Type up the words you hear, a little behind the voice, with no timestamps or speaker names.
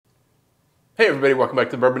Hey everybody, welcome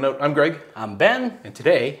back to the Bourbon Note. I'm Greg. I'm Ben. And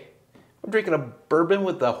today, I'm drinking a bourbon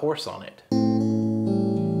with a horse on it.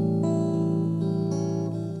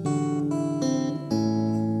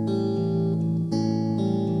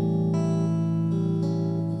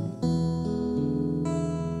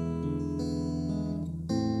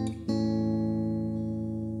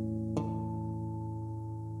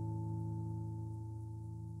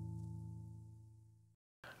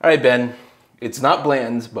 All right, Ben. It's not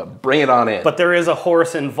Bland's, but bring it on in. But there is a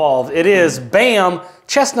horse involved. It is, bam,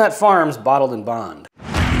 Chestnut Farms Bottled in Bond.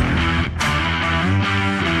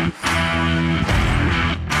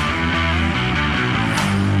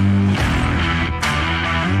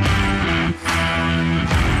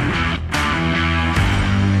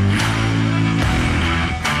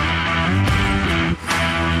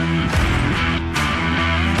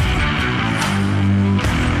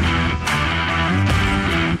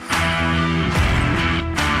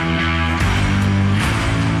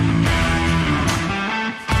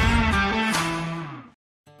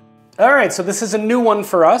 All right, so this is a new one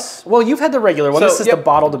for us. Well, you've had the regular one. This is the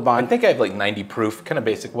Bottled in Bond. I think I have like 90 proof, kind of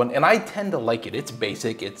basic one, and I tend to like it. It's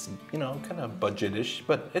basic, it's, you know, kind of budget-ish,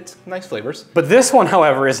 but it's nice flavors. But this one,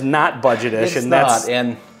 however, is not budget-ish. It's not,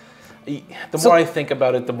 and the more I think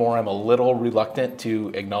about it, the more I'm a little reluctant to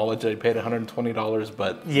acknowledge that I paid $120,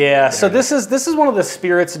 but... Yeah, so this is one of the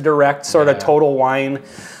Spirits Direct sort of total wine.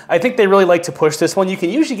 I think they really like to push this one. You can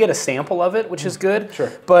usually get a sample of it, which is good.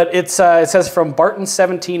 Sure. But it says from Barton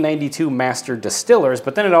 1792 Master Distillers,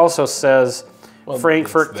 but then it also says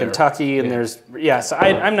Frankfort, Kentucky, and there's... Yeah, so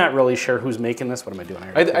I'm not really sure who's making this. What am I doing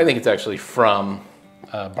here? I think it's actually from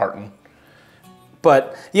Barton.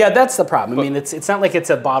 But yeah, that's the problem. I mean, it's not like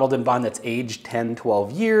it's a Bottled in Bond that's aged 10,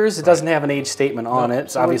 12 years. It doesn't have an age statement on it.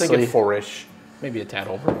 It's obviously... We're thinking 4-ish, maybe a tad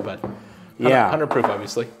over, but 100 proof,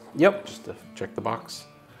 obviously. Yep. Just to check the box.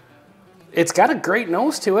 It's got a great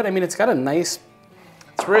nose to it. I mean, it's got a nice...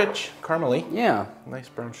 It's rich, caramely. Yeah. Nice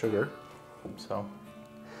brown sugar, so...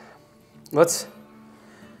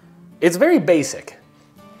 It's very basic.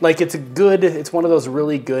 Like, it's one of those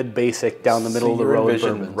really good, basic, down the middle of the road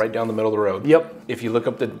bourbons. Right down the middle of the road. Yep. If you look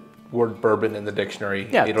up the word bourbon in the dictionary,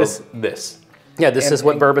 it'll this. Yeah, this is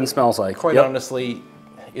what bourbon smells like. Quite honestly,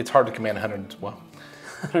 it's hard to command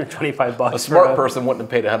 125 bucks. A smart person wouldn't have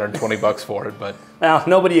paid 120 bucks for it, but... Now,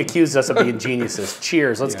 nobody accused us of being geniuses.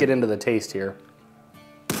 Cheers. Let's get into the taste here.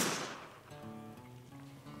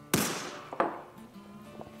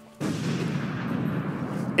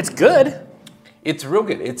 It's good. It's real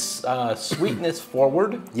good. It's sweetness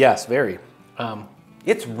forward. Yes, very.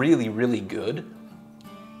 It's really, really good.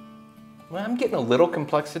 Well, I'm getting a little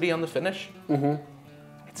complexity on the finish. Mm-hmm.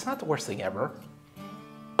 It's not the worst thing ever.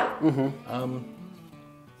 Mm-hmm.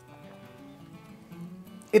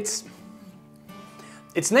 It's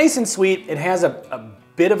nice and sweet. It has a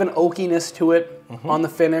bit of an oakiness to it on the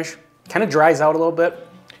finish. Kind of dries out a little bit.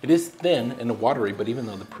 It is thin and watery, but even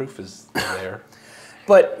though the proof is there.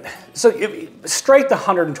 But, so strike the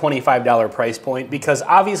 $125 price point, because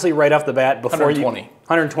obviously right off the bat, before 120.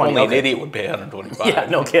 120. Only an idiot would pay 125. Yeah,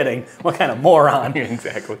 no kidding. What kind of moron?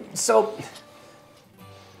 Exactly. So,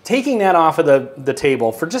 taking that off of the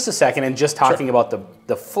table for just a second and just talking about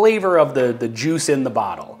the flavor of the juice in the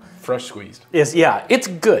bottle. Fresh squeezed. It's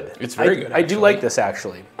good. It's very good, I do like this,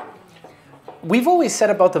 actually. We've always said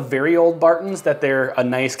about the very old Bartons that they're a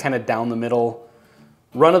nice kind of down the middle,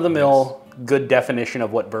 run-of-the-mill, good definition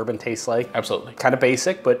of what bourbon tastes like. Absolutely. Kind of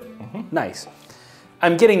basic, but nice.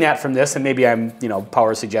 I'm getting that from this, and maybe I'm,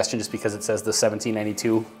 power suggestion just because it says the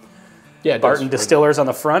 1792 Barton Distillers on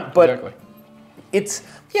the front, but it's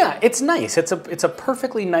nice. It's a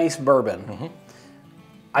perfectly nice bourbon.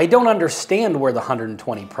 I don't understand where the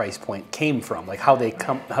 120 price point came from, like how they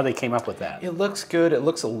came up with that. It looks good. It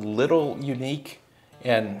looks a little unique,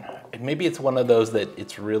 and maybe it's one of those that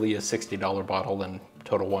it's really a $60 bottle and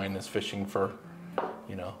Total Wine is fishing for,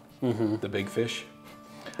 the big fish.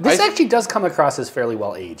 This actually does come across as fairly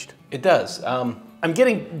well aged. It does. I'm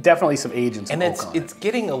getting definitely some age and some oak on it. It's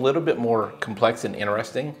getting a little bit more complex and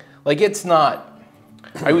interesting. Like, it's not...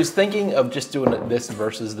 I was thinking of just doing this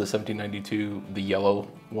versus the 1792, the yellow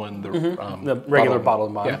one, the regular Bottled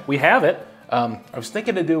in Bond. Yeah. We have it. I was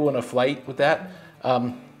thinking of doing a flight with that,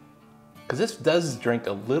 because this does drink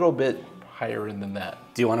a little bit higher end than that.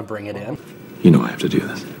 Do you want to bring it in? You know I have to do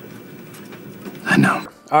this. I know.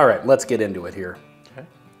 All right, let's get into it here. Okay.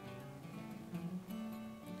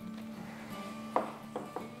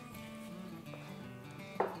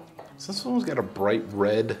 So this one's got a bright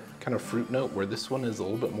red kind of fruit note, where this one is a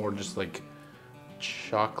little bit more just like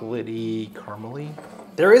chocolatey, caramely.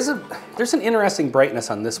 There's an interesting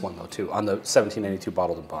brightness on this one though too, on the 1792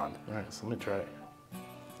 bottled and bond. All right, so let me try it.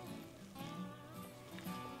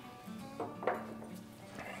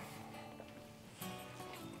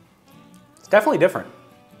 It's definitely different.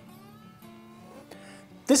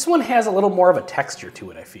 This one has a little more of a texture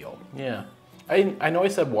to it, I feel. Yeah. I know I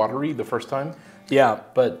said watery the first time. Yeah.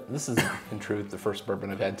 But this is, in truth, the first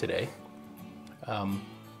bourbon I've had today.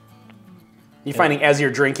 You're finding as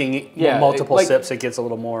you're drinking multiple sips, it gets a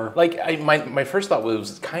little more... Like, my first thought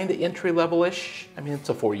was kind of entry-level-ish. I mean, it's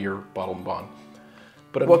a 4-year bottle and bond.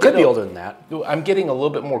 But it could be older than that. I'm getting a little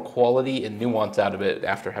bit more quality and nuance out of it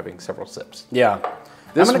after having several sips. Yeah.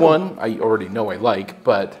 This one, I already know I like,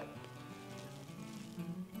 but...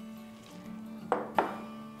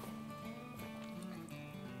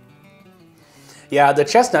 Yeah, the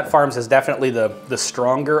Chestnut Farms is definitely the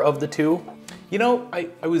stronger of the two. You know,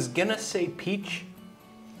 I was gonna say peach,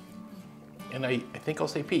 and I think I'll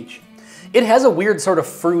say peach. It has a weird sort of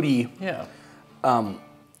fruity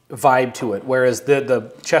vibe to it, whereas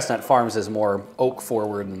the Chestnut Farms is more oak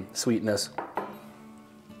forward and sweetness.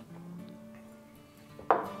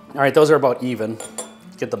 All right, those are about even.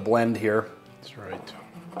 Let's get the blend here. That's right.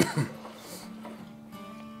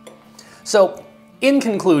 So, in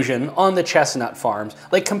conclusion, on the Chestnut Farms,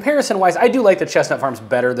 like comparison-wise, I do like the Chestnut Farms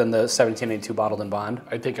better than the 1782 bottled and bond.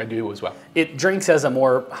 I think I do as well. It drinks as a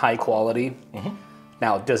more high quality. Mm-hmm.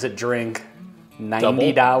 Now, does it drink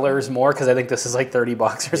 $90 more? Because I think this is like 30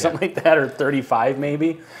 bucks or something like that, or 35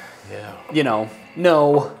 maybe. Yeah. You know,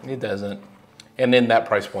 no. It doesn't. And in that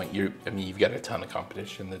price point, you've got a ton of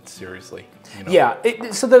competition that's seriously, you know.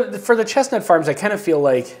 Yeah, so for the Chestnut Farms, I kind of feel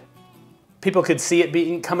like people could see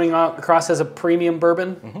it coming across as a premium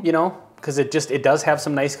bourbon, you know, because it does have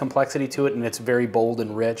some nice complexity to it, and it's very bold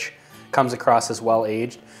and rich, comes across as well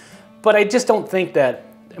aged. But I just don't think that,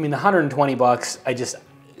 I mean, the 120 bucks, I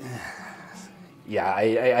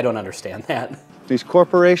don't understand that. These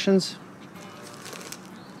corporations,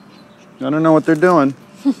 I don't know what they're doing.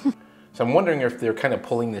 So I'm wondering if they're kind of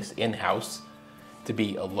pulling this in-house to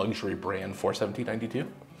be a luxury brand for 1792.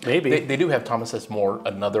 Maybe. They do have Thomas S. More,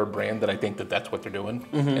 another brand that I think that's what they're doing.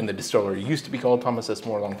 Mm-hmm. And the distillery used to be called Thomas S.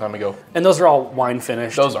 More a long time ago. And those are all wine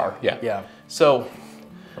finished. Those are, yeah. Yeah. So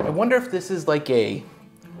I wonder if this is like I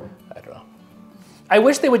don't know. I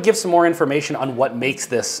wish they would give some more information on what makes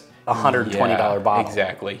this a $120 bottle.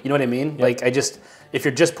 Exactly. You know what I mean? Yep. Like if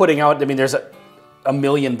you're just putting out, I mean, there's a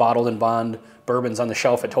million bottled and bond bourbons on the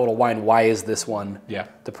shelf at Total Wine. Why is this one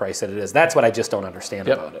the price that it is? That's what I just don't understand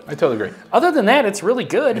about it. I totally agree. Other than that, it's really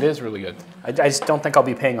good. It is really good. I just don't think I'll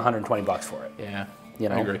be paying 120 bucks for it. Yeah, you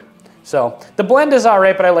know? I agree. So the blend is all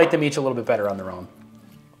right, but I like them each a little bit better on their own.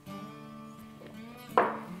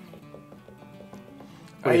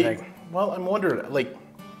 What do you think? Well, I'm wondering, like,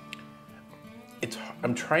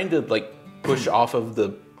 I'm trying to like push off of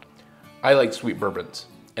I like sweet bourbons.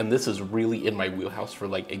 And this is really in my wheelhouse for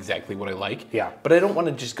like exactly what I like. Yeah. But I don't want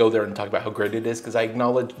to just go there and talk about how great it is, because I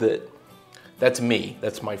acknowledge that that's me.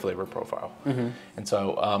 That's my flavor profile. Mm-hmm. And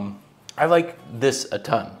so I like this a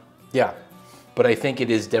ton. Yeah. But I think it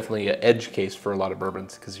is definitely an edge case for a lot of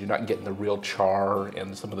bourbons, because you're not getting the real char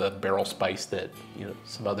and some of the barrel spice that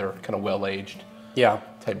some other kind of well-aged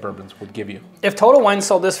type bourbons would give you. If Total Wine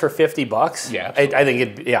sold this for 50 bucks, I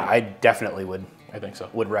think I definitely would. I think so.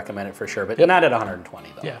 Would recommend it for sure, but not at 120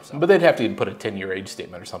 though. Yeah, so. But they'd have to put a 10-year age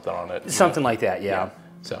statement or something on it. Something like that, yeah.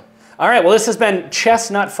 So. All right, well, this has been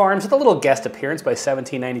Chestnut Farms with a little guest appearance by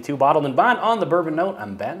 1792 Bottled and Bond on the Bourbon Note.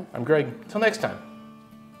 I'm Ben. I'm Greg. Until next time.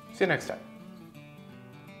 See you next time.